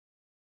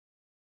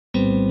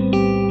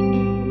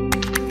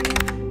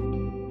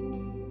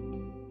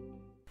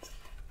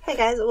Hi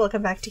guys,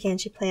 welcome back to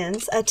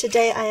GanchiPlans.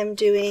 Today I am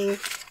doing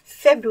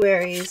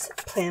February's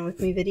Plan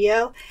With Me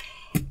video.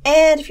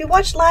 And if you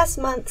watched last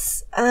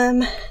month's,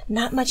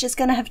 not much is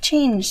gonna have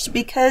changed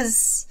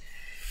because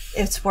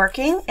it's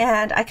working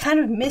and I kind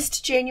of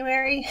missed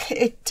January.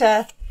 It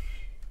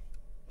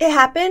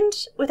happened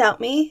without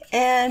me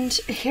and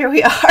here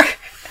we are.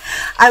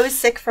 I was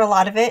sick for a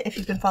lot of it, if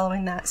you've been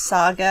following that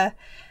saga.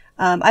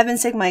 I've been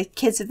sick, my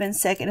kids have been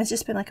sick, and it's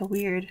just been like a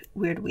weird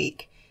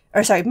week.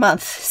 Or sorry,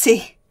 month.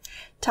 See?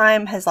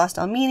 Time has lost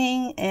all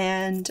meaning,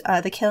 and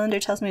the calendar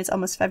tells me it's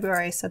almost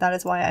February, so that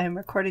is why I am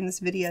recording this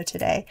video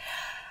today.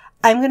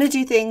 I'm going to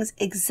do things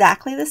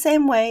exactly the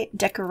same way,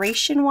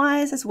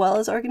 decoration-wise as well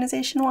as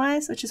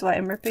organization-wise, which is why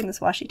I'm ripping this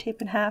washi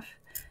tape in half.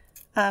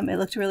 It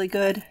looked really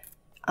good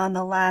on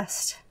the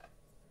last...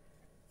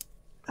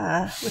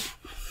 let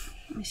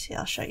me see,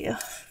 I'll show you.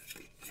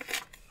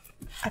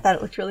 I thought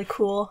it looked really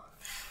cool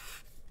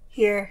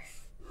here.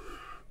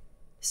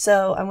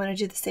 So I'm going to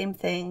do the same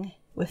thing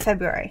with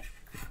February.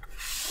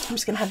 I'm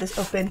just going to have this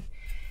open.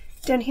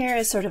 Down here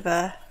is sort of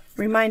a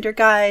reminder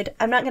guide.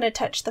 I'm not going to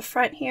touch the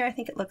front here. I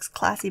think it looks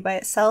classy by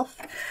itself.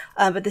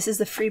 But this is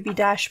the freebie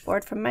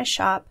dashboard from my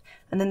shop.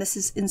 And then this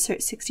is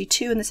insert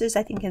 62. And this is,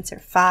 I think,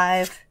 insert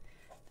 5.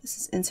 This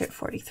is insert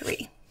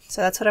 43.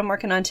 So that's what I'm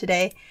working on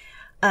today.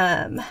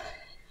 I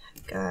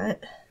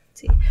got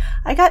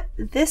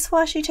this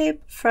washi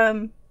tape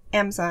from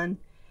Amazon.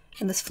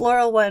 And this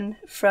floral one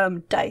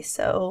from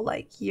Daiso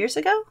like years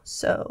ago.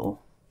 So,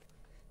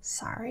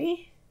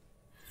 sorry.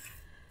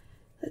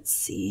 Let's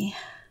see.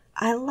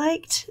 I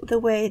liked the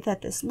way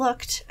that this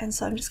looked, and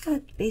so I'm just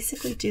going to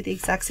basically do the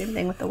exact same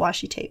thing with the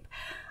washi tape.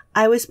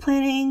 I was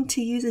planning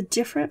to use a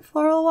different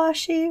floral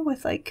washi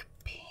with like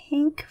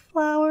pink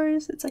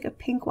flowers. It's like a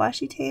pink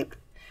washi tape,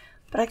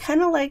 but I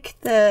kind of like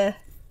the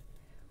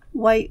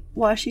white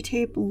washi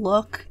tape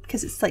look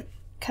because it's like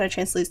kind of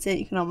translucent.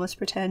 You can almost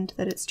pretend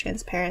that it's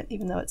transparent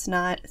even though it's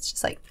not. It's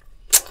just like,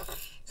 so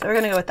we're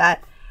going to go with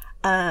that.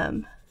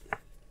 Put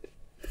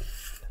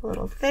a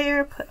little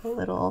there, put a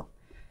little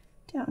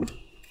down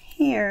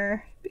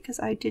here because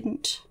I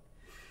didn't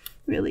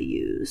really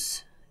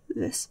use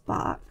this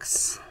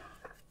box.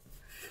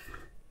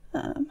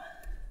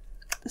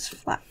 This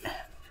flat.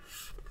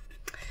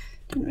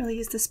 Didn't really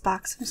use this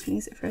box. I'm just going to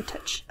use it for a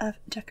touch of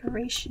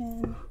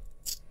decoration.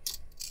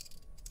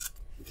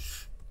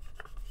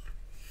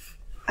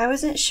 I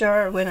wasn't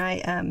sure when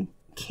I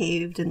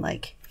caved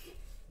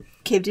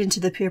into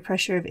the peer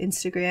pressure of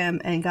Instagram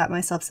and got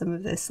myself some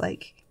of this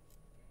like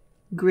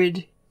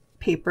grid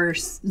paper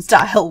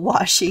style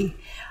washi,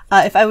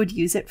 if I would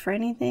use it for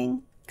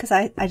anything, because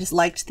I just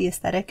liked the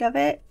aesthetic of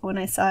it when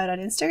I saw it on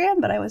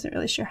Instagram, but I wasn't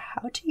really sure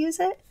how to use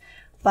it.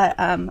 But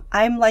I'm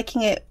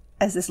liking it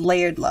as this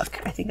layered look.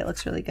 I think it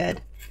looks really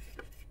good.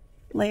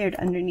 Layered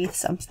underneath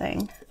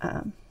something.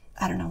 I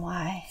don't know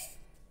why,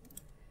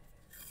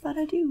 but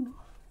I do.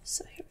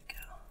 So here we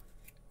go.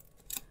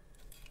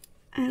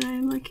 And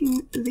I'm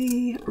liking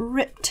the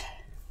ripped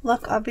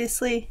look,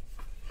 obviously,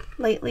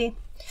 lately.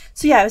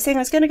 So yeah, I was saying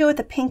I was going to go with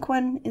the pink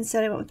one.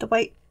 Instead I went with the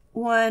white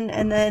one,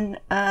 and then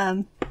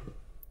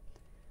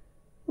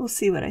we'll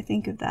see what I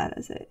think of that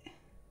as it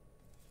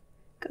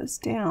goes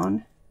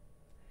down.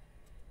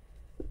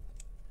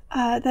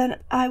 Then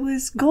I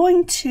was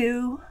going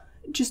to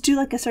just do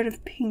like a sort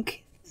of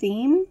pink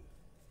theme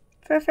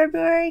for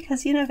February,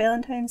 because, you know,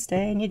 Valentine's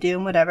Day and you do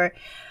and whatever.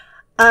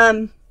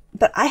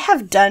 But I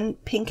have done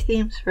pink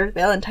themes for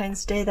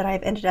Valentine's Day that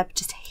I've ended up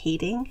just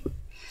hating.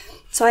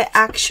 So I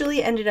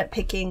actually ended up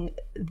picking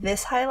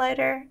this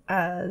highlighter,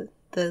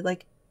 the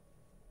like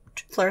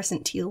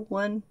fluorescent teal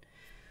one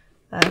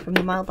from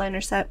the mild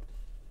liner set,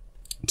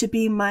 to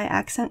be my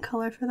accent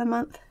color for the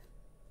month.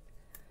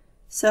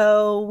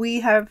 So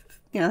we have,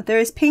 you know, there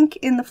is pink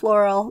in the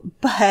floral,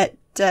 but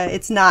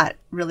it's not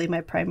really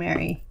my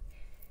primary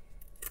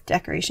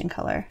decoration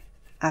color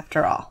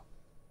after all.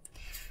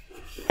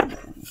 And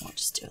then we'll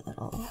just do a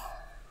little,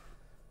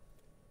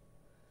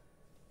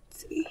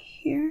 let's see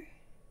here.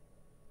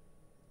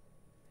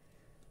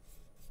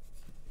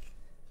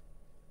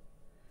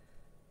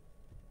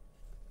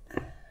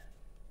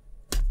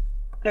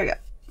 There we go.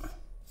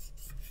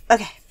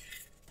 Okay.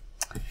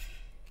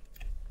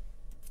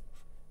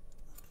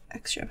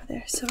 Extra over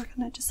there. So we're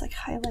gonna just like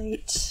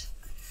highlight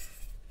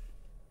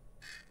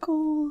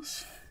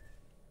goals,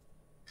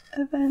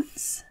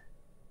 events,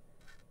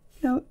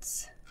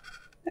 notes,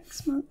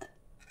 next month,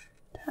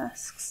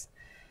 tasks,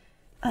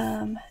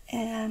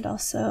 and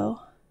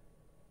also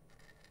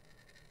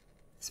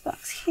this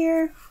box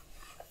here.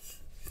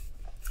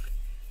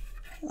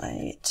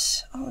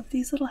 Highlight all of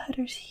these little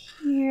headers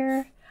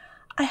here.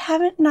 I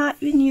haven't not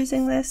been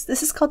using this.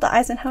 This is called the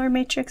Eisenhower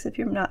Matrix, if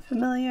you're not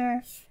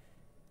familiar.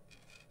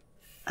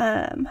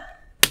 I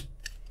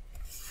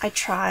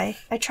try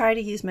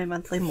to use my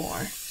monthly more,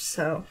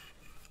 so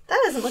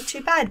that doesn't look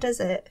too bad, does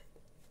it?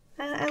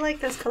 I like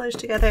those colors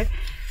together.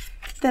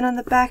 Then on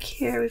the back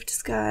here, we've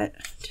just got,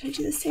 did I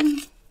do the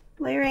same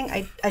layering?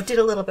 I did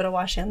a little bit of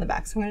washi on the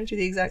back, so I'm going to do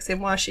the exact same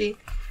washi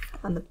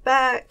on the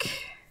back.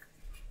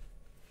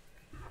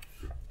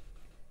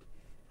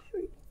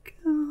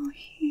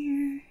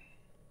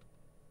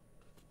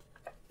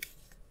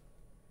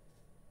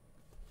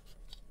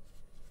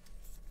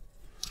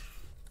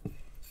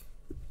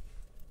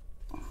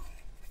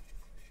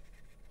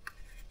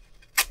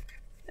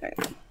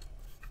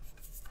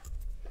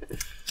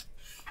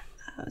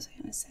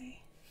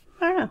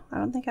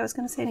 don't think I was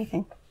going to say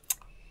anything.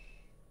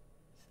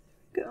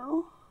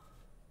 Go.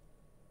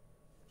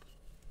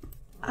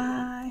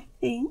 I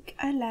think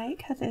I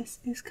like how this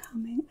is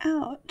coming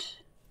out.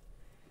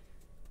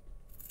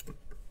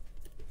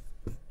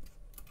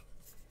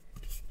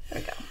 There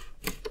we go.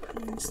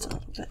 And just a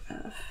little bit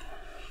of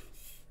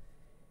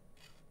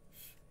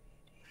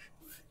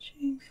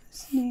watching,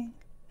 listening,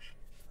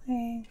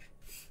 playing.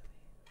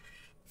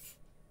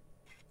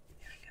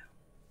 There we go.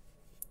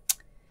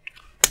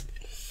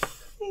 I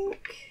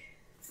think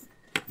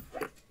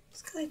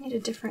just because I need a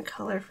different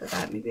color for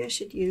that, maybe I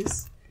should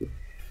use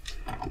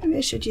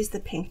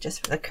the pink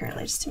just for the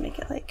curly, just to make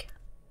it like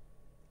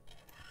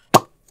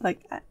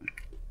that.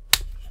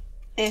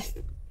 It's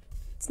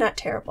not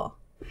terrible.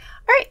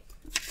 All right.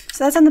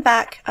 So that's on the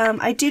back.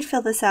 I did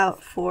fill this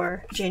out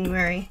for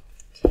January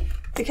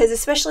because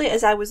especially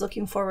as I was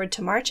looking forward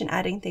to March and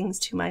adding things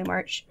to my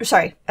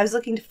I was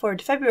looking forward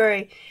to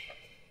February,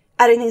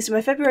 adding things to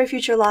my February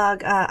future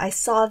log. I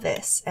saw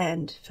this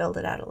and filled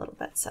it out a little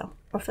bit. So,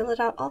 or fill it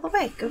out all the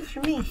way. Go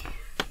for me.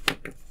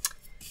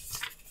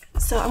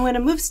 So I'm going to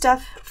move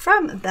stuff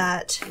from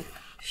that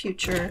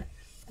future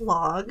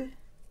log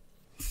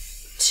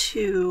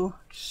to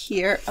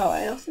here. Oh,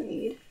 I also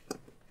need...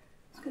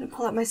 I'm going to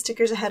pull out my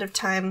stickers ahead of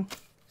time.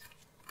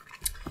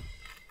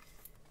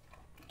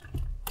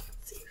 Let's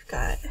see, we've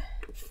got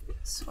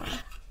this one.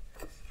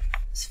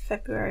 This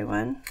February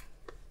one.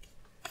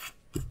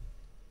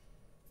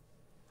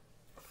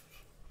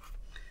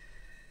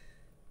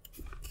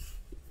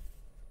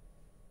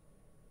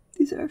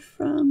 These are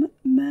from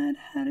Mad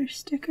Hatter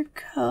Sticker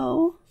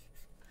Co.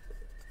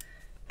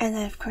 And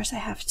then, of course, I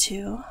have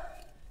to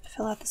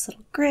fill out this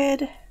little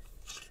grid,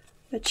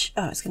 which,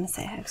 oh, I was going to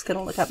say, I was going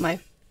to look up my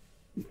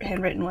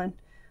handwritten one.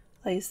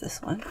 I'll use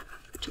this one,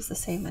 which is the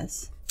same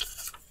as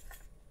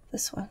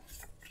this one.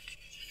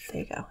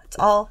 There you go. It's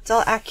all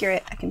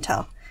accurate, I can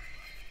tell.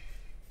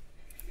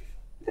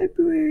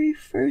 February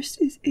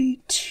 1st is a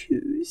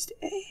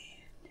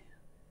Tuesday.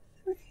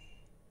 2,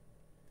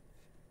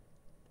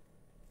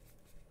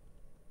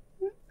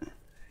 3.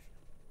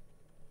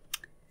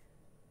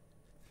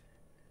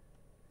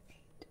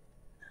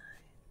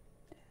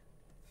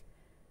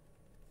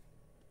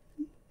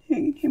 You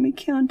can hear me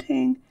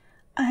counting.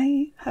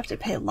 I have to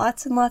pay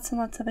lots and lots and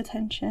lots of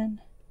attention.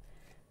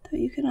 Though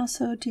you can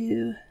also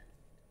do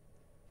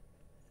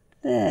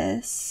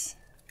this,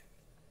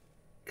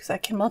 because I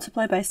can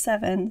multiply by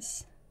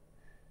sevens.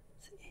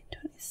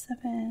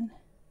 27,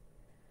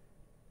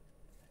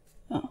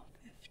 oh,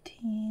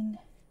 15,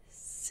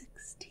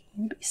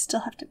 16, but you still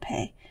have to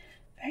pay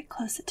very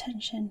close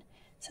attention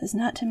so as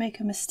not to make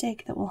a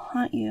mistake that will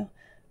haunt you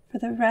for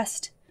the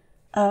rest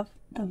of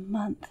the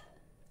month.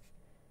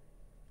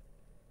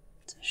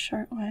 It's a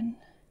short one,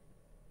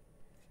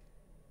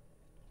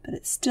 but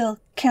it still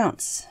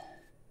counts.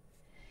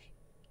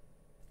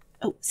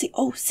 See,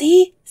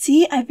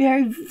 I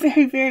very,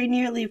 very, very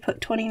nearly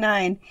put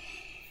 29.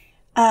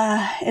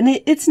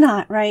 And it's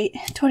not, right?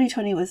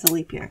 2020 was a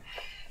leap year.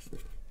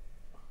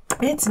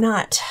 It's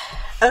not.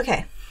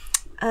 Okay.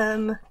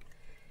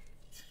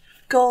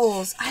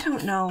 Goals. I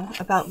don't know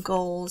about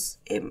goals.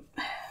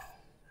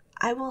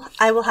 I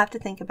will have to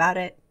think about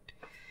it.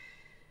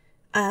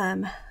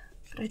 But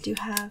I do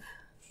have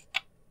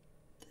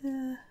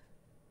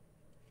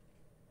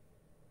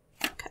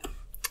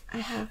I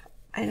have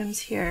items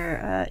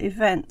here,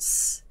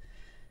 events.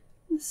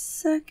 The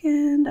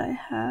second, I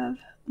have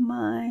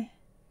my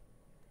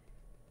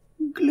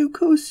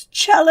glucose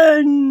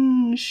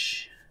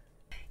challenge.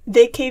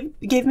 They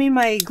gave me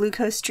my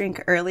glucose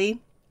drink early,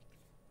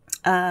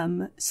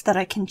 so that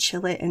I can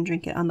chill it and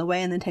drink it on the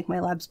way and then take my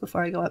labs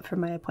before I go up for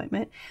my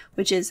appointment,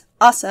 which is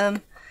awesome.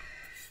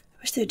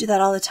 I wish they would do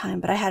that all the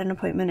time, but I had an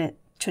appointment at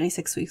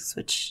 26 weeks,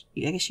 which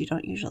I guess you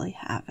don't usually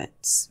have.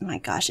 It's, my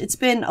gosh, it's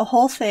been a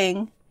whole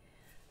thing,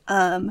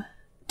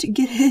 to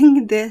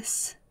getting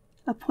this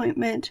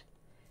appointment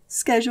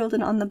scheduled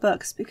and on the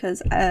books,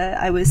 because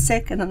I was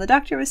sick and then the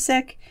doctor was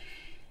sick,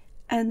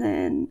 and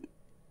then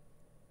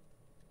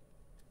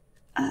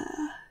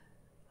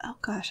oh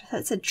gosh, I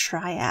thought it said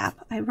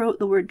tri-app. I wrote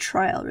the word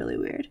trial really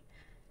weird.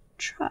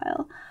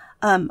 Trial.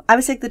 I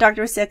was sick, the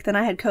doctor was sick, then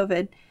I had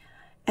COVID,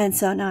 and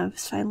so now I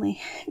was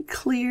finally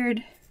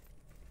cleared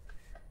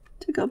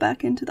to go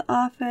back into the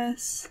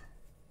office.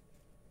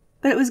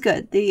 But it was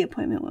good. The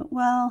appointment went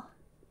well.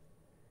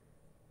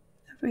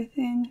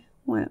 Everything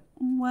went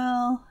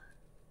well.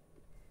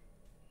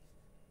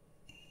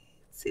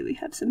 Let's see, we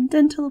have some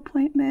dental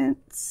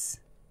appointments.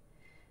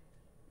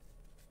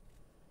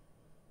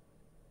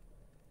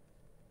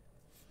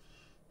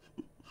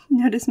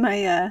 Notice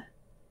my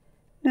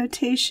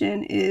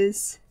notation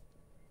is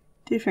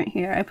different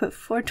here. I put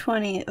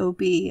 4:20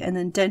 OB and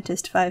then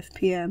dentist 5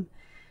 p.m.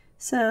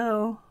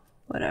 So,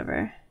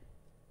 whatever.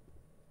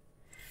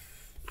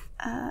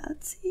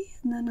 Let's see.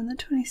 And then on the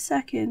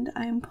 22nd,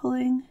 I am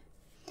pulling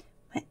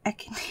my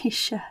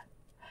echinacea.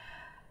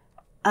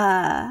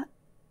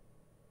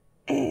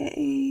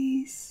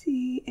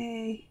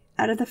 ACA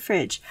out of the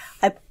fridge.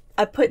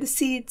 I put the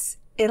seeds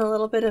in a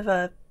little bit of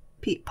a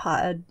peat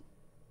pod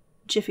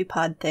Jiffy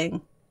Pod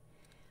thing.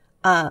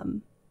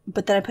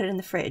 But then I put it in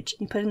the fridge.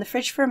 You put it in the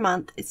fridge for a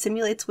month, it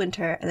simulates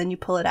winter, and then you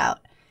pull it out.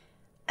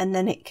 And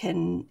then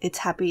it's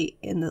happy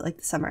in the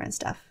summer and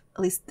stuff.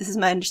 At least this is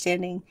my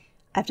understanding.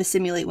 I have to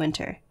simulate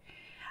winter.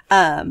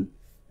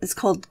 It's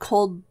called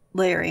cold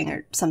layering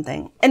or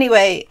something.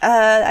 Anyway,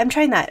 I'm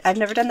trying that. I've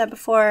never done that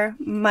before.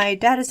 My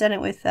dad has done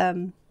it with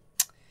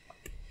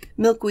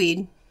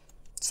milkweed.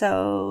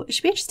 So it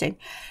should be interesting.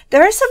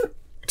 There are some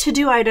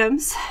to-do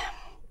items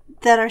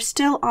that are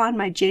still on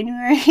my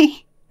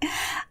January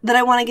that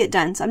I want to get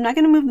done. So I'm not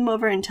going to move them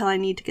over until I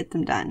need to get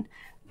them done.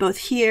 Both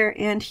here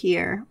and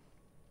here.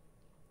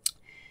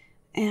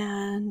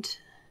 And,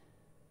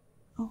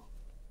 oh,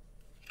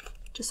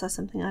 just saw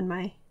something on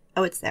my,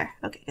 oh, it's there.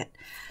 Okay, good.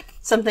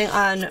 Something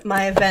on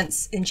my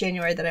events in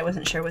January that I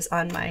wasn't sure was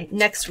on my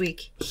next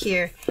week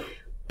here,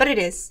 but it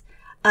is.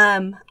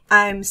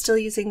 I'm still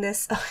using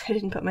this. Oh, I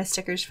didn't put my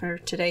stickers for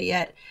today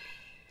yet.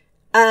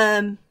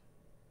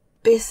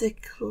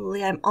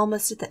 Basically, I'm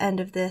almost at the end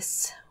of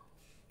this.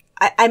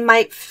 I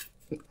might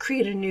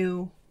create a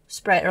new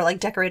spread or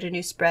decorate a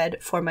new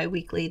spread for my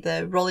weekly,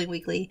 the rolling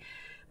weekly,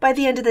 by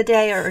the end of the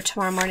day or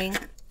tomorrow morning.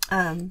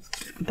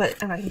 But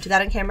I'm not going to do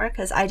that on camera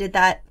because I did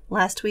that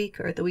last week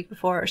or the week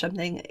before or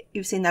something.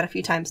 You've seen that a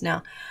few times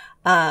now.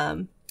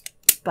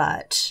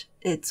 But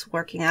it's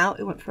working out.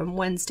 It went from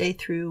Wednesday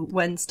through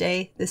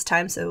Wednesday this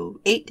time, so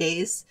 8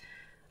 days.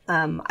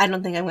 I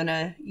don't think I'm going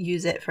to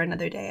use it for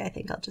another day. I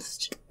think I'll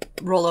just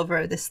roll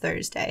over this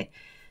Thursday.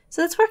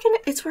 So it's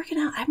working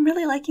out. I'm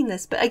really liking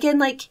this. But again,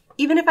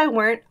 even if I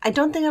weren't, I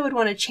don't think I would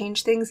want to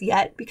change things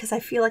yet because I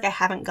feel like I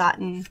haven't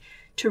gotten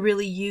to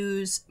really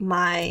use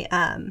my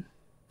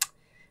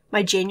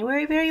my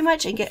January very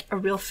much and get a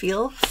real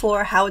feel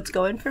for how it's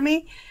going for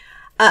me.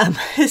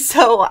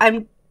 So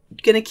I'm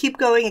going to keep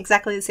going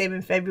exactly the same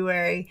in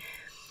February.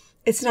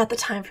 It's not the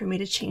time for me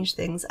to change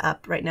things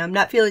up right now. I'm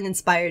not feeling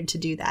inspired to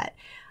do that.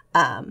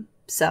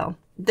 So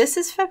this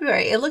is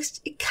February.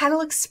 It kind of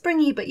looks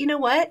springy, but you know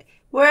what?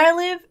 Where I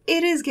live,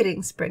 it is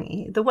getting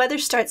springy. The weather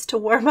starts to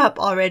warm up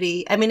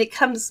already. I mean, it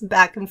comes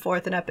back and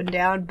forth and up and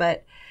down,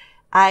 but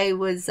I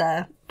was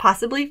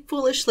possibly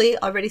foolishly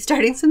already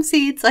starting some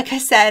seeds, like I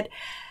said,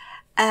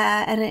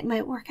 and it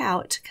might work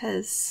out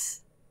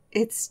because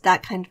it's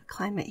that kind of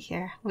climate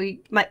here.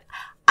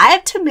 I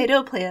have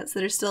tomato plants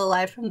that are still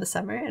alive from the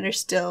summer and are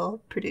still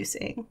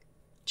producing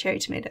cherry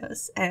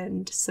tomatoes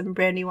and some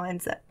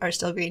brandywines that are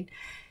still green.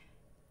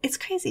 It's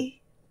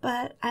crazy,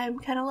 but I'm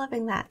kind of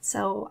loving that.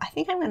 So I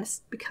think I'm going to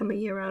become a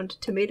year-round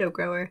tomato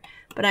grower,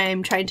 but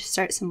I'm trying to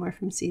start some more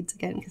from seeds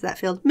again because that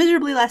failed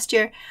miserably last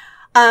year.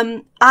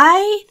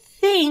 I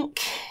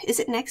think, is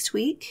it next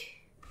week?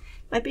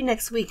 Might be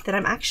next week that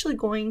I'm actually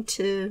going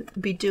to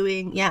be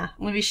doing, I'm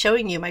going to be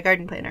showing you my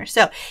garden planner.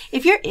 So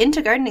if you're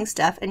into gardening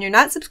stuff and you're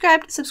not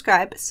subscribed,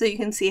 subscribe so you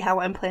can see how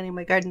I'm planning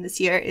my garden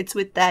this year. It's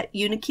with that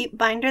Unikeep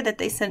binder that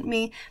they sent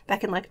me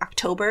back in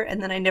October,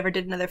 and then I never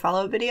did another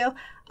follow-up video.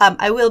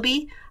 I will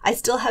be. I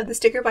still have the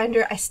sticker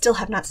binder. I still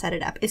have not set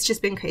it up. It's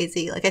just been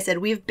crazy. Like I said,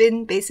 we've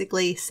been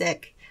basically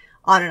sick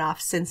on and off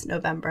since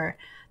November.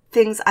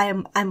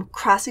 I'm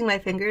crossing my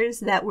fingers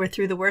that we're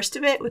through the worst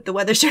of it. With the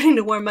weather starting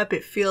to warm up,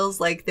 it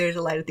feels like there's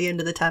a light at the end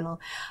of the tunnel.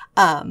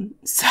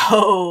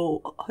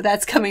 So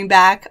that's coming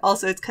back.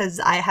 Also, it's because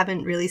I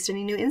haven't released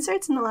any new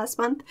inserts in the last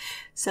month.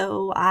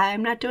 So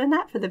I'm not doing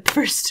that for the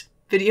first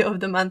video of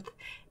the month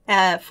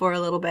for a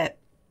little bit.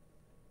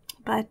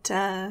 But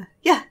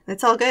yeah,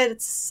 it's all good.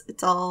 It's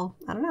all,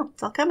 I don't know,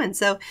 it's all coming.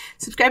 So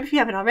subscribe if you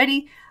haven't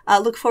already.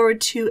 Look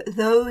forward to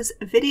those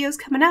videos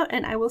coming out,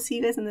 and I will see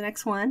you guys in the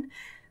next one.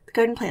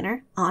 Garden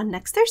planner on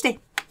next Thursday.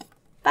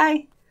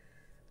 Bye.